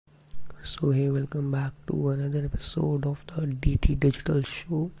So hey, welcome back to another episode of the DT Digital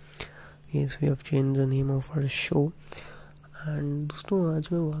Show. Yes, we have changed the name of our show. And दोस्तों आज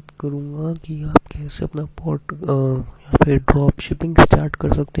मैं बात करूँगा कि आप कैसे अपना या फिर ड्रॉप शिपिंग स्टार्ट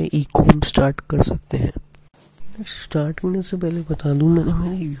कर सकते हैं, ई कॉम स्टार्ट कर सकते हैं। स्टार्ट करने से पहले बता दूं, मैंने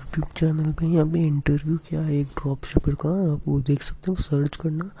मेरे यूट्यूब चैनल पे यहाँ पे इंटरव्यू किया है एक ड्रॉप शिपर का। आप वो देख सकते हैं, सर्च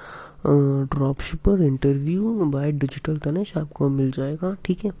करना drop शिपर interview by digital Tanish, आपको मिल जाएगा।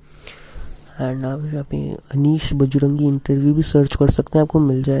 ठीक है। एंड आप यहाँ पे अनीश बजरंगी इंटरव्यू भी सर्च कर सकते हैं, आपको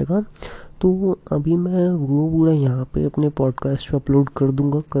मिल जाएगा। तो अभी मैं वो पूरा यहाँ पे अपने पॉडकास्ट पे अपलोड कर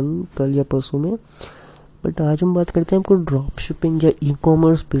दूंगा कल या परसों में। बट आज हम बात करते हैं आपको ड्रॉप शिपिंग या ई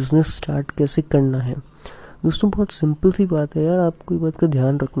कॉमर्स बिजनेस स्टार्ट कैसे करना है। दोस्तों बहुत सिंपल सी बात है यार, आपको ये बात का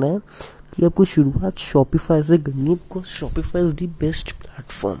ध्यान रखना है कि आपको शुरुआत शॉपिफाई से करनी है, because Shopify is the best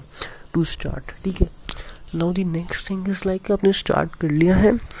platform to start. ठीक है। Now the next thing is like आपने स्टार्ट कर लिया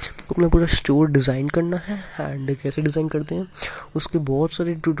है, अपना पूरा स्टोर डिज़ाइन करना है। एंड कैसे डिज़ाइन करते हैं उसके बहुत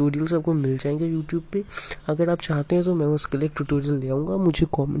सारे ट्यूटोरियल्स आपको मिल जाएंगे यूट्यूब पे। अगर आप चाहते हैं तो मैं उसके लिए ट्यूटोरियल ले आऊँगा, मुझे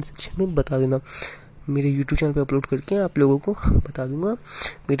कमेंट सेक्शन में बता देना, मेरे यूट्यूब चैनल पे अपलोड करके आप लोगों को बता दूंगा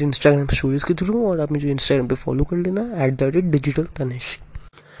मेरे इंस्टाग्राम स्टोरीज़ के थ्रू। और आप मुझे इंस्टाग्राम पे फॉलो कर लेना @digital तनिष।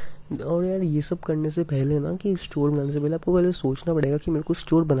 और यार ये सब करने से पहले ना, कि स्टोर बनाने से पहले आपको पहले सोचना पड़ेगा कि मेरे को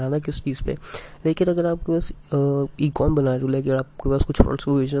स्टोर बनाना किस चीज़ पे। लेकिन अगर आपके पास ई कॉम बना रहे हो, लेकिन आपके पास कुछ प्रोडक्ट्स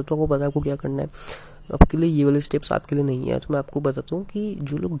को बेचना है, तो आपको पता है आपको क्या करना है। आपके लिए ये वाले स्टेप्स आपके लिए नहीं है। तो मैं आपको बताता हूँ कि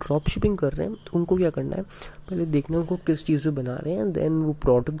जो लोग ड्रॉप शिपिंग कर रहे हैं तो उनको क्या करना है। पहले देखना है उनको किस चीज़ पे बना रहे हैं, देन वो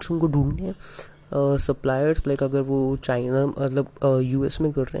प्रोडक्ट्स उनको ढूंढने हैं। सप्लायर्स लाइक अगर वो चाइना मतलब यूएस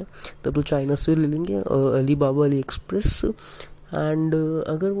में कर रहे हैं तब तो चाइना से ले लेंगे, अलीबाबा, अली एक्सप्रेस। एंड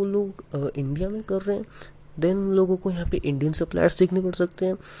अगर वो लोग इंडिया में कर रहे हैं देन लोगों को यहाँ पे इंडियन सप्लायर्स देखने पड़ सकते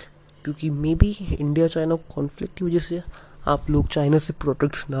हैं, क्योंकि may be India China conflict की वजह से आप लोग चाइना से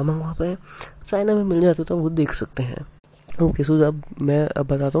प्रोडक्ट्स ना मंगवा पाए, चाइना में मिल जाते तो वो देख सकते हैं। ओके, सो अब मैं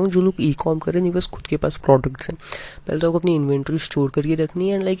बताता हूँ जो लोग ई कॉम कर रहे हैं, बस खुद के पास प्रोडक्ट्स हैं। पहले तो आपको अपनी इन्वेंट्री स्टोर करके रखनी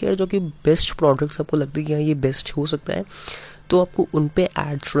है। एंड लाइक यार जो कि बेस्ट प्रोडक्ट्स आपको लगते हैं कि हाँ ये बेस्ट हो सकता है, तो आपको उन पे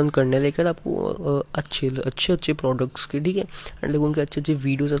एड्स रन करने, लेकर आपको अच्छे प्रोडक्ट्स के, ठीक है, एंड लाइक उनके अच्छे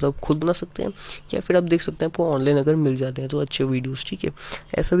वीडियोस है तो आप खुद बना सकते हैं, या फिर आप देख सकते हैं आपको ऑनलाइन अगर मिल जाते हैं तो अच्छे वीडियोस। ठीक है,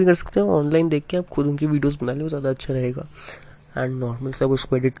 ऐसा भी कर सकते हैं, ऑनलाइन देख के आप खुद उनके वीडियोस बना लें, वो ज़्यादा अच्छा रहेगा। एंड नॉर्मल से आप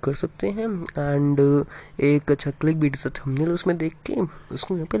उसको एडिट कर सकते हैं। एंड एक अच्छा क्लिक बीट सा थंबनेल उसमें देख के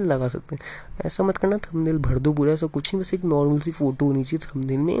उसको यहाँ पे लगा सकते हैं। ऐसा मत करना थंबनेल भर दो पूरा, ऐसा कुछ नहीं, बस एक नॉर्मल सी फोटो होनी चाहिए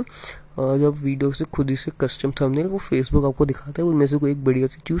थंबनेल में। जब वीडियो से खुद ही से कस्टम थंबनेल वो फेसबुक आपको दिखाता है, उनमें से कोई एक बढ़िया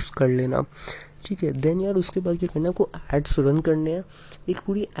सी चूज़ कर लेना। ठीक है। देन यार उसके बाद क्या करना है, आपको एड्स रन करने हैं। एक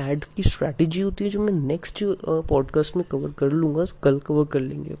पूरी एड की स्ट्रैटेजी होती है जो मैं नेक्स्ट पॉडकास्ट में कवर कर लूँगा, कल कवर कर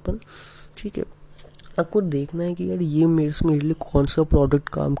लेंगे अपन। ठीक है। आपको देखना है कि यार ये मेरे लिए कौन सा प्रोडक्ट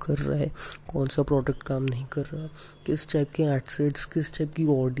काम कर रहा है, कौन सा प्रोडक्ट काम नहीं कर रहा, किस टाइप के एडसेट्स, किस टाइप की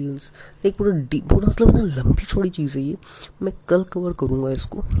ऑडियंस, एक पूरा मतलब ना लंबी चौड़ी चीज़ है ये, मैं कल कवर करूँगा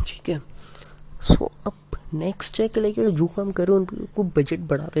इसको। ठीक है। सो अब नेक्स्ट है कि लाइक जो काम कर रहे हो उनको बजट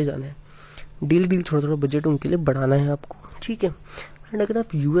बढ़ाते जाना है, डील थोड़ा थोड़ा बजट उनके लिए बढ़ाना है आपको। ठीक है। एंड अगर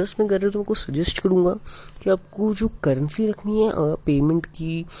आप यूएस में कर रहे हो तो मैं आपको सजेस्ट करूँगा कि आपको जो करेंसी रखनी है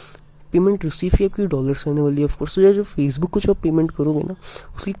पेमेंट रिसीव की आपकी डॉलर्स आने वाली है ऑफकोर्स। तो जो फेसबुक को जो आप पेमेंट करोगे ना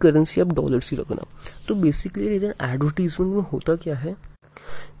उसकी करेंसी आप डॉलर्स ही रखना। तो बेसिकली इधर एडवर्टीजमेंट में होता क्या है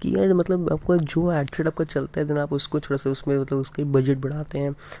कि यार मतलब आपका जो एडसेट आपका चलता है देन आप उसको थोड़ा सा उसमें मतलब उसके बजट बढ़ाते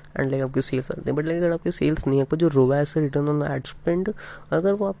हैं एंड लाइक आपके सेल्स आते हैं। बट लाइक अगर आपके सेल्स नहीं है, आपका जो रोवास है रिटर्न ऑन एड स्पेंड,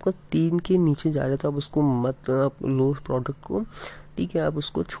 अगर वो आपका 3 के नीचे जा रहा है तो आप उसको मत, आप लो प्रोडक्ट को, ठीक है, आप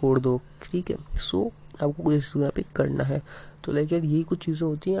उसको छोड़ दो। ठीक है। सो आपको कुछ इस पे करना है। तो लाइक यार यही कुछ चीज़ें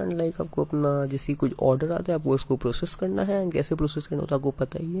होती हैं। एंड लाइक आपको अपना जैसे कुछ ऑर्डर आता है आपको उसको प्रोसेस करना है, एंड कैसे प्रोसेस करना होता है आपको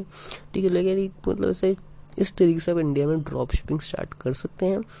पता ही है। ठीक है। लाइक यार मतलब ऐसे इस तरीके से आप इंडिया में ड्रॉप शिपिंग स्टार्ट कर सकते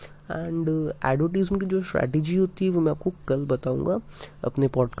हैं। एंड एडवर्टीजमेंट की जो स्ट्रैटेजी होती है वो मैं आपको कल बताऊंगा अपने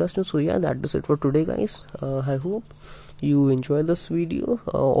पॉडकास्ट में। सो या that is it for today guys. I hope you enjoy this video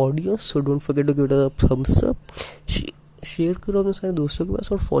audio, so don't forget to give it a thumbs up, share करो अपने सारे दोस्तों के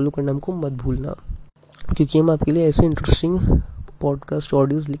पास और फॉलो करना हमको मत भूलना, क्योंकि हम आपके लिए ऐसे इंटरेस्टिंग पॉडकास्ट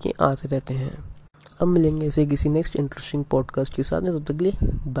ऑडियोज लेके आते रहते हैं। अब मिलेंगे ऐसे किसी नेक्स्ट इंटरेस्टिंग पॉडकास्ट के साथ, तब तक के लिए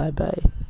बाय बाय।